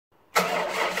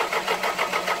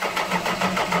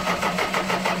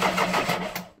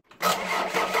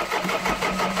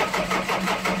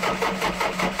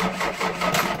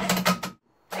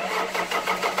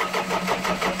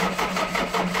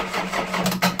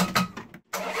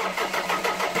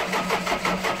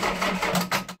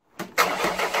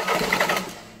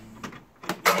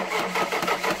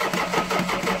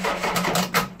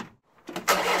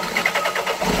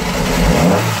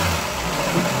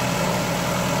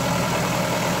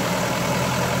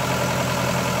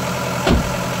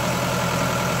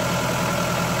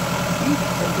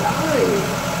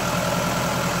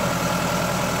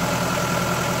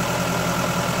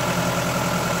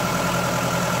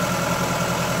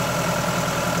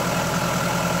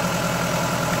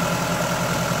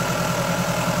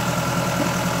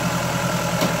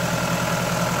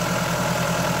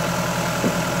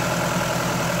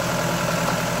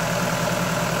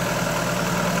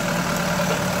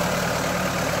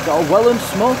got a well and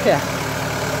smoky.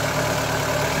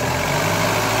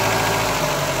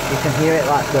 You can hear it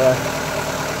like the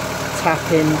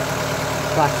tapping,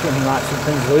 clattering like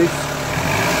something's loose.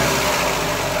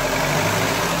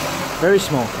 Very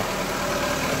smoky.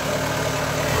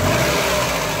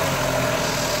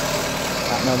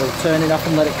 Right, now we'll turn it off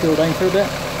and let it cool down for a bit.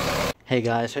 Hey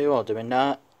guys, how you all doing?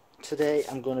 Now, today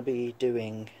I'm going to be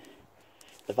doing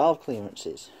the valve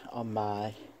clearances on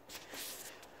my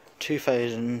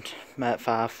 2000 Mark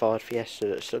 5 Ford Fiesta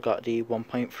that's still got the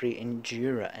 1.3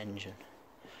 Endura engine.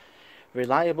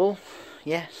 Reliable,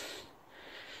 yes,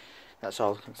 that's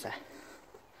all I can say.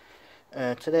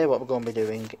 Today what we're going to be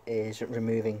doing is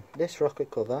removing this rocker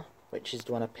cover, which is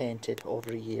the one I painted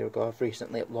over a year ago. I've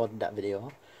recently uploaded that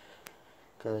video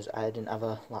because I didn't have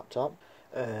a laptop.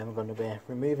 We're going to be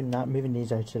removing that, moving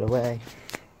these out of the way,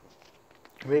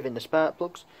 removing the spark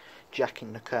plugs,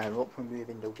 jacking the car up,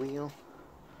 removing the wheel,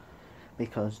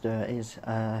 because there is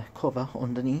a cover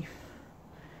underneath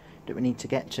that we need to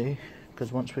get to,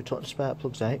 because once we took the spark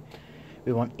plugs out,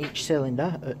 we want each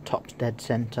cylinder at top dead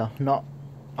centre, not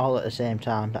all at the same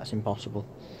time, that's impossible.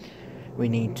 We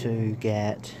need to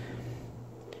get,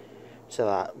 so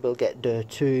that we'll get the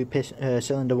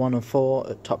cylinder 1 and 4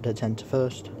 at top dead centre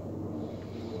first,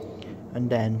 and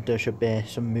then there should be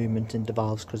some movement in the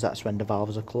valves because that's when the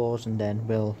valves are closed, and then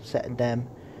we'll set them,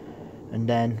 and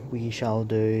then we shall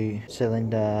do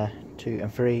cylinder 2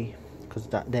 and 3 because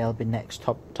they'll be next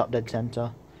top dead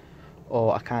centre,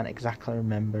 or I can't exactly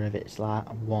remember if it's like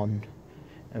 1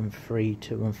 and 3,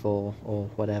 2 and 4 or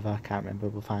whatever, I can't remember,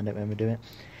 we'll find out when we do it.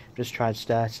 Just tried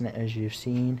starting it as you've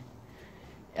seen.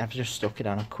 I've just stuck it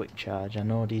on a quick charge. I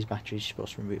know these batteries are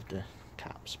supposed to remove the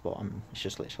caps, but it's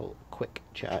just a little quick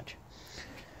charge.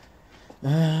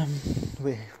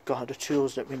 We've got the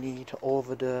tools that we need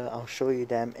over there. I'll show you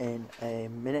them in a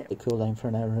minute. They cool down for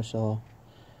an hour or so,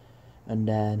 and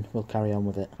then we'll carry on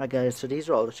with it. Right guys, so these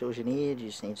are all the tools you need. You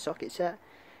just need a socket set,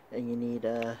 and you need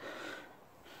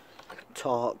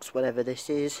Torx, whatever this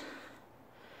is,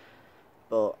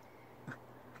 but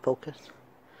focus.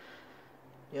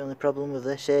 The only problem with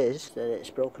this is that it's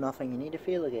broken off and you need a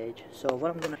feeler gauge. So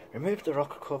what I'm going to remove the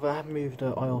rocker cover, move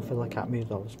the oil filler cap,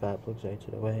 move all the spark plugs out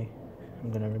of the way. I'm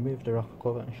going to remove the rocker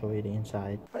cover and show you the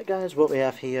inside. Right guys, what we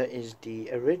have here is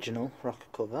the original rocker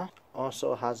cover.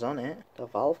 Also has on it the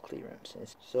valve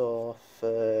clearances. So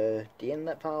for the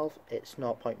inlet valve it's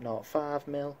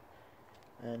 0.05mm,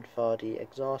 and for the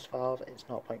exhaust valve it's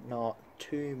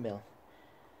 0.02mm.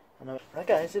 Right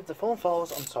guys, if the phone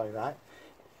falls, I'm sorry, right?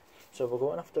 So we're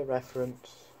going off the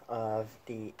reference of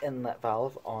the inlet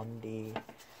valve on the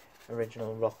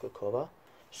original rocker cover.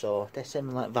 So this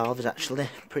inlet valve is actually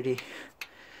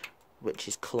which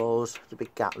is closed, the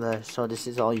big gap there, so this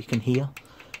is all you can hear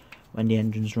when the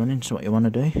engine's running. So what you want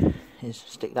to do is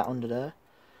stick that under there.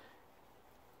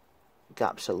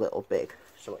 Gap's a little big,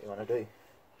 so what you want to do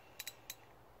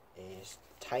is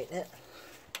tighten it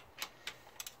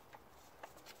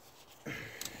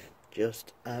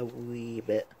just a wee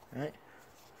bit, right?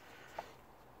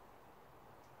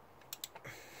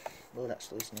 Oh,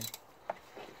 that's loosening.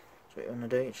 So what you want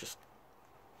to do is just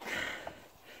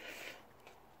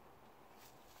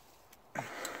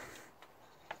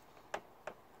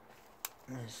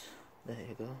there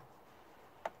you go.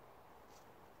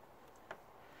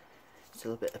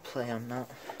 Still a bit of play on that.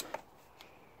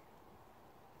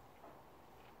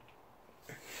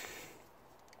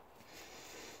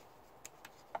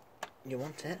 You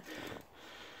want it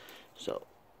so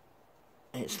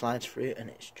it slides through and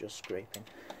it's just scraping.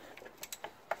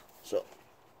 So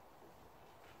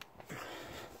there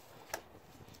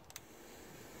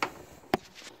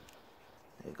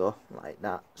you go, like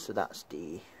that. So that's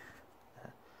the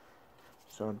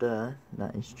so there,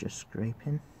 that is just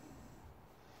scraping.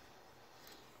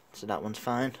 So that one's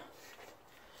fine.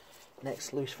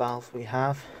 Next loose valve we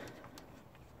have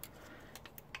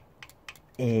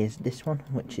is this one,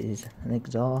 which is an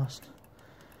exhaust.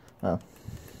 Well,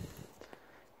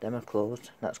 them are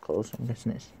closed, that's closed, I'm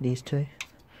guessing it's these two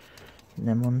and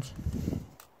them ones.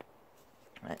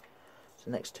 Right, so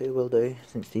next two we'll do,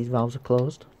 since these valves are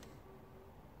closed,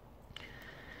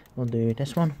 we'll do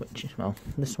this one, which is, well,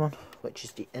 this one, which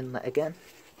is the inlet again.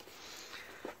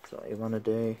 So what you want to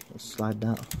do is slide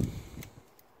that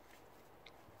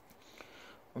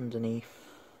underneath.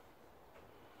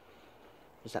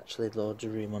 There's actually loads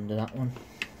of room under that one,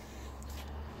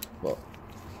 but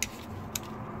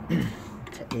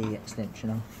take the extension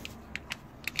off.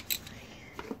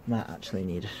 Might actually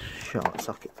need a short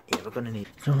socket. Yeah, we're gonna need.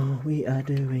 So we are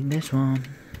doing this one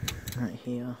right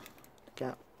here. The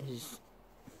gap is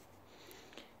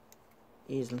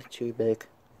easily too big.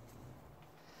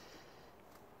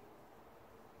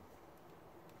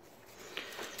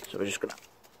 So we're just gonna.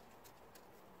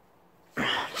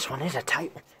 This one is a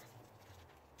tight one.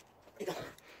 There you go. There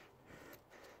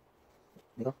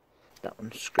you go. That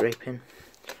one's scraping.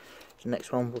 So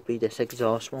next one will be this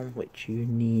exhaust one, which you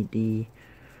need the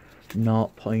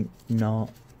 0.02,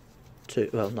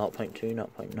 well 0.2,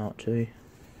 0.02,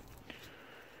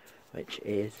 which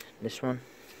is this one.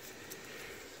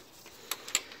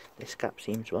 This gap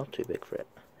seems well too big for it.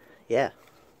 Yeah.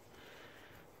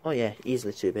 Oh yeah,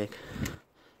 easily too big.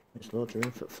 There's loads of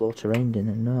room for floor terrain in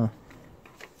it now.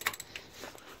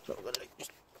 So we're gonna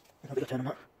just have a turn on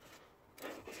that.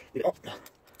 Leave it up.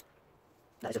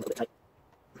 That is a little bit tight.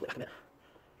 Pull it back a bit.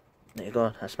 There you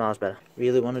go, that smells better.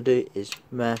 Really want to do is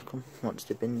mark them once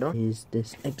they've been done. Is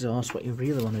this exhaust, what you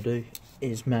really want to do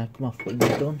is mark them off when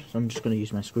they're done. So I'm just going to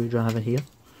use my screwdriver here.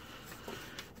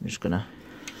 I'm just going to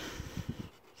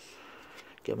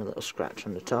give them a little scratch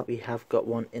on the top. We have got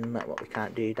one inlet, what we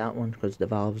can't do that one because the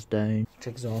valve's down. The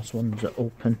exhaust ones are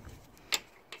open.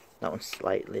 That one's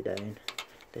slightly down.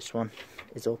 This one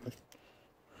is open.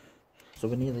 So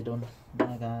we're nearly done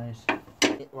now, guys.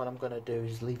 What I'm going to do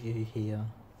is leave you here,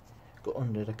 go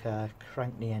under the car,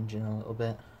 crank the engine a little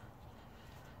bit,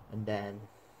 and then,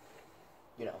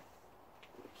 you know,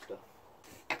 stuff.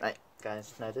 Right,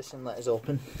 guys, now this inlet is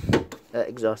open,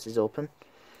 exhaust is open.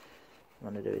 What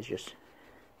I'm going to do is just,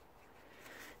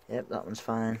 yep, that one's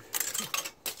fine.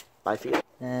 Bye for you.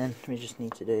 And we just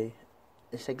need to do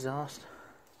this exhaust,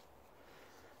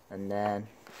 and then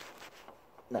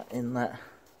that inlet,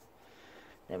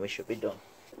 then we should be done.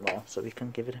 More, so we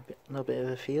can give it a little bit of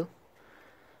a feel.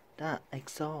 That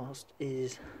exhaust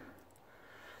is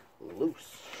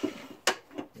loose.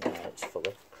 Now it's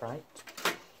fully cranked.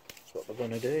 That's what we're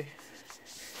going to do.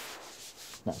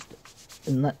 That's the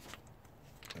inlet.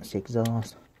 That's the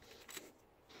exhaust.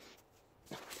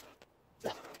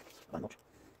 There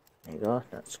you go.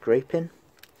 That's scraping.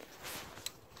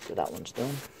 So that one's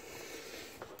done.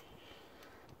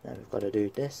 Now we've got to do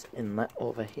this inlet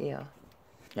over here.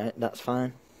 Right, that's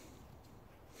fine.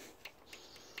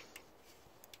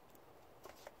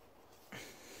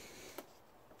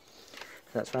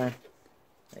 That's fine.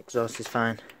 Exhaust is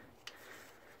fine.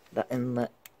 That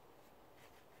inlet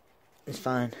is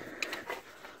fine.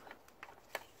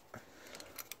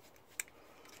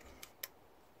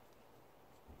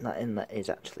 That inlet is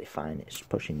actually fine. It's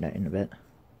pushing down a bit.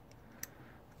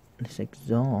 This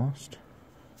exhaust,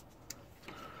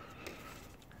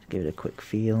 let's give it a quick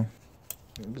feel.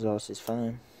 Exhaust is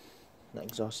fine. That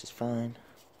exhaust is fine.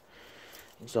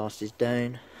 Exhaust is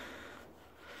down.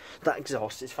 That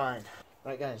exhaust is fine.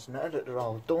 Right, guys, now that they're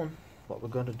all done, what we're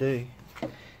going to do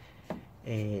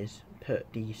is put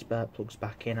the spark plugs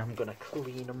back in. I'm going to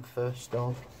clean them first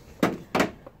off.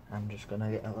 I'm just going to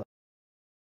get a little.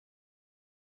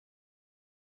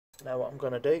 Now what I'm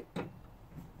going to do,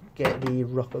 get the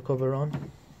rocker cover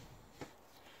on.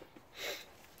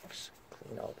 Just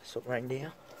clean all this up right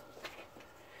here.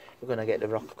 We're going to get the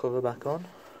rocker cover back on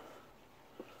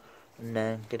and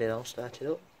then get it all started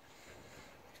up.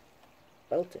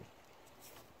 Belting.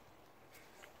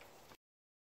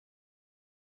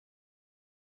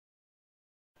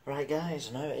 Right,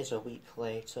 guys, now it is a week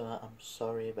later. I'm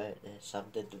sorry about this. I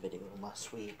did the video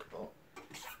last week, but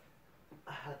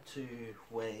I had to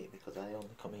wait because I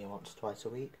only come here once or twice a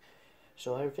week.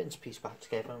 So everything's pieced back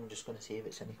together. I'm just going to see if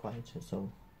it's any quieter,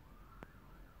 so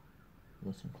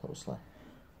listen closely.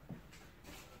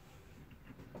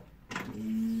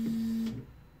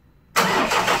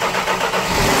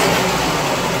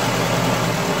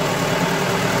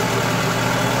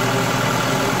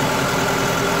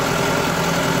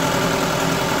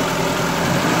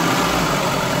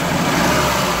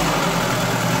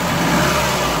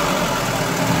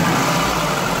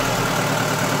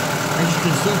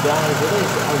 Guys, it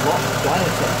is a lot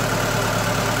quieter.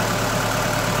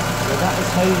 So that is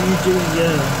how you do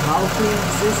your valve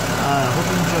clearances. I hope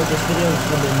you enjoyed this video. There's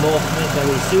going to be more coming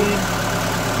very soon.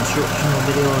 Instructional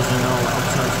videos and all that other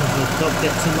stuff. So don't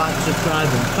forget to like, subscribe,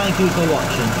 and thank you for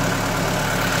watching.